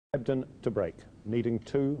Hebden to break, needing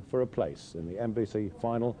 2 for a place in the MVC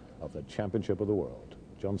final of the Championship of the World.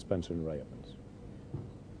 John Spencer and Ray Evans.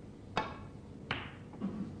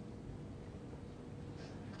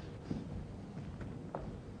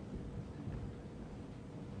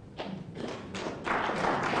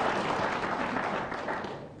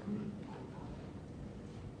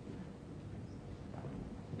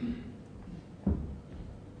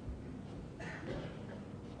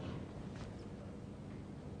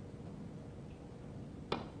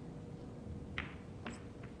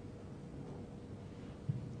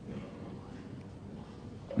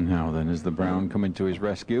 Now then, is the brown coming to his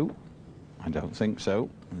rescue? I don't think so.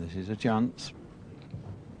 This is a chance.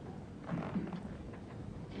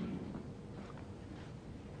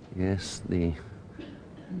 Yes, the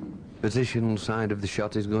positional side of the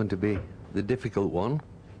shot is going to be the difficult one.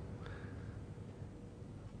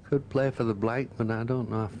 Could play for the black, but I don't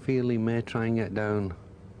know. I feel he may try and get down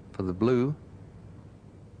for the blue.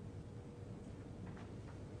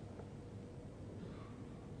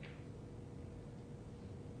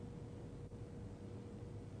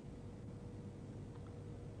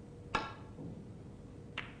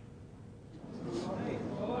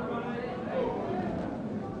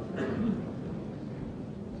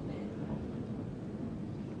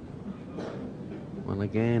 Well,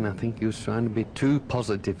 again, I think he was trying to be too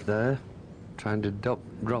positive there, trying to drop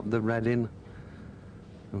the red in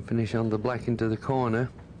and finish on the black into the corner.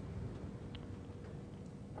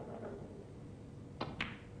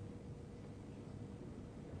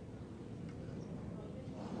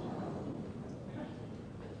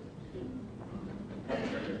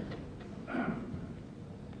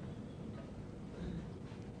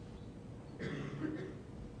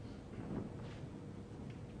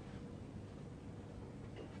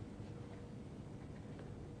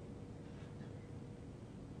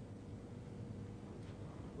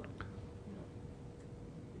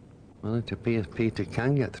 Well, it appears Peter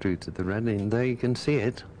can get through to the red, and there you can see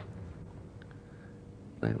it.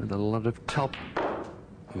 Played with a lot of top.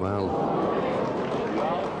 Well,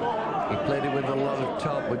 he played it with a lot of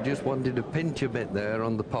top, but just wanted to pinch a bit there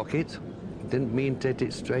on the pocket. Didn't mean to hit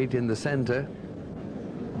it straight in the centre.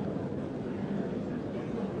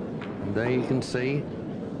 And there you can see,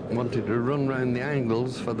 wanted to run round the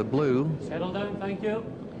angles for the blue. Settle down, thank you.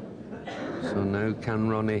 So now can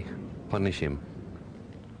Ronnie punish him?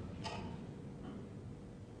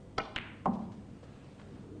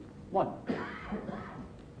 One.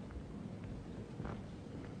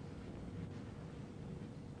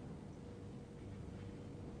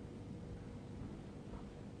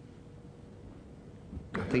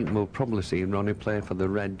 I think we'll probably see Ronnie play for the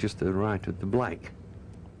red just to the right of the black.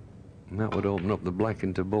 And that would open up the black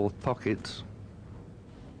into both pockets.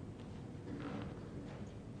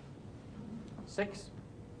 6.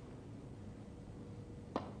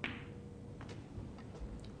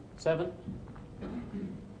 7.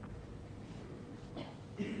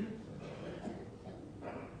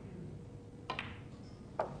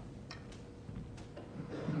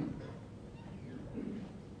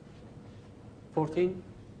 14.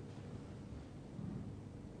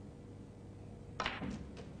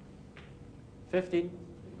 15.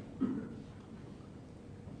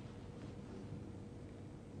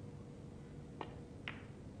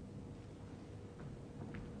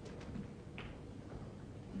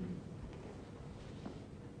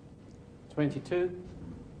 22.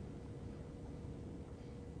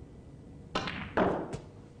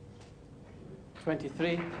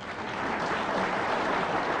 23.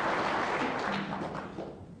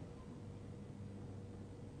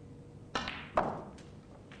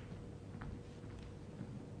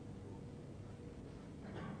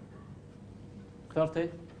 30.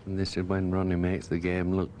 And this is when Ronnie makes the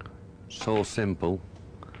game look so simple.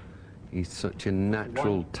 He's such a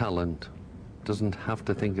natural talent. Doesn't have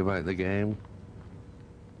to think about the game.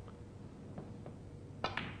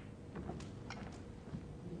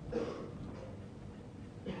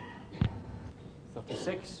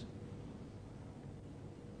 $36.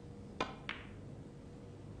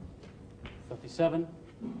 37.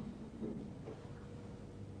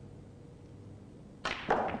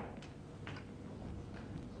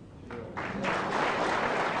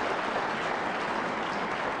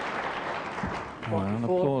 'An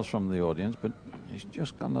applause from the audience, but he's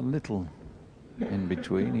just gone a little in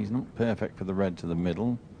between. He's not perfect for the red to the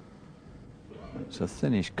middle. It's a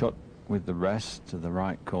thinnish cut with the rest to the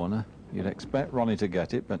right corner. You'd expect Ronnie to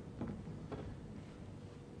get it, but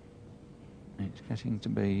it's getting to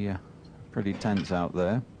be pretty tense out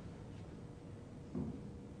there.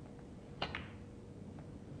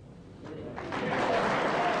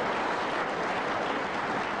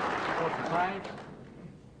 45.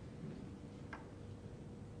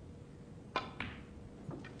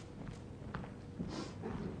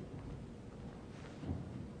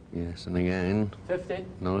 Yes, and again, 50.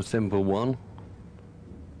 not a simple one.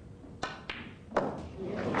 But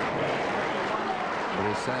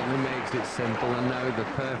it certainly makes it simple, and now the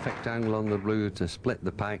perfect angle on the blue to split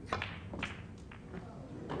the pack.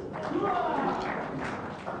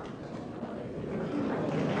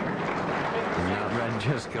 And that red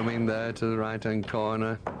just coming there to the right-hand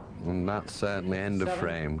corner, and that's certainly end of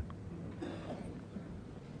frame.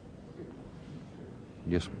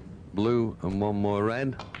 Just blue and one more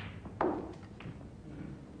red.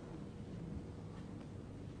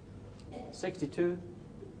 62.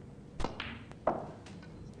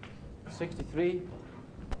 63.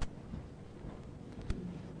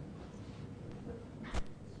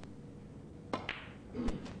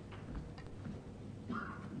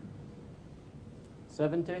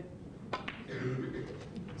 70.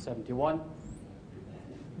 71.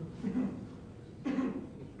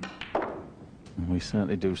 We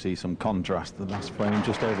certainly do see some contrast. The last frame,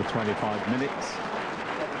 just over 25 minutes.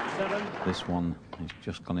 77. This one has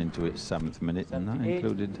just gone into its 7th minute, and that 78.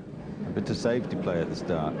 included a bit of safety play at the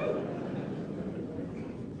start.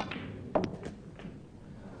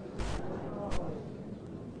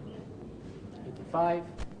 85.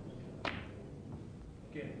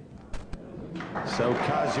 So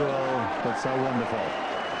casual, but so wonderful.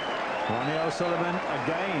 Ronnie O'Sullivan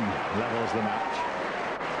again levels the match.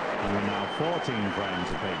 And we're now 14 frames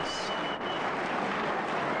apiece.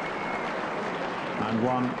 And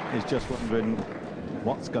one is just wondering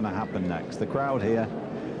what's going to happen next. The crowd here,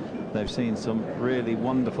 they've seen some really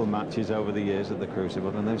wonderful matches over the years at the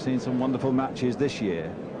Crucible, and they've seen some wonderful matches this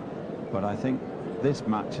year. But I think this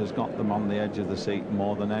match has got them on the edge of the seat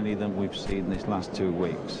more than any that we've seen this last 2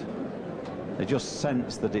 weeks. They just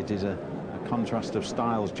sense that it is a contrast of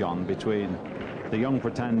styles, John, between the young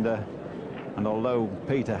pretender, and although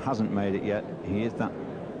Peter hasn't made it yet, he is that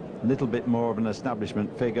little bit more of an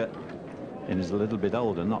establishment figure and is a little bit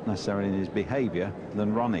older, not necessarily in his behaviour,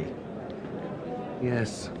 than Ronnie.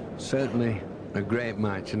 Yes, certainly a great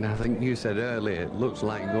match, and I think you said earlier it looks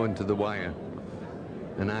like going to the wire,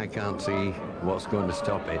 and I can't see what's going to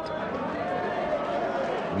stop it.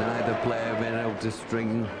 Neither player been able to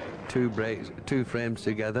string two frames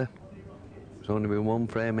together. There's only been one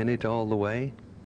frame in it all the way.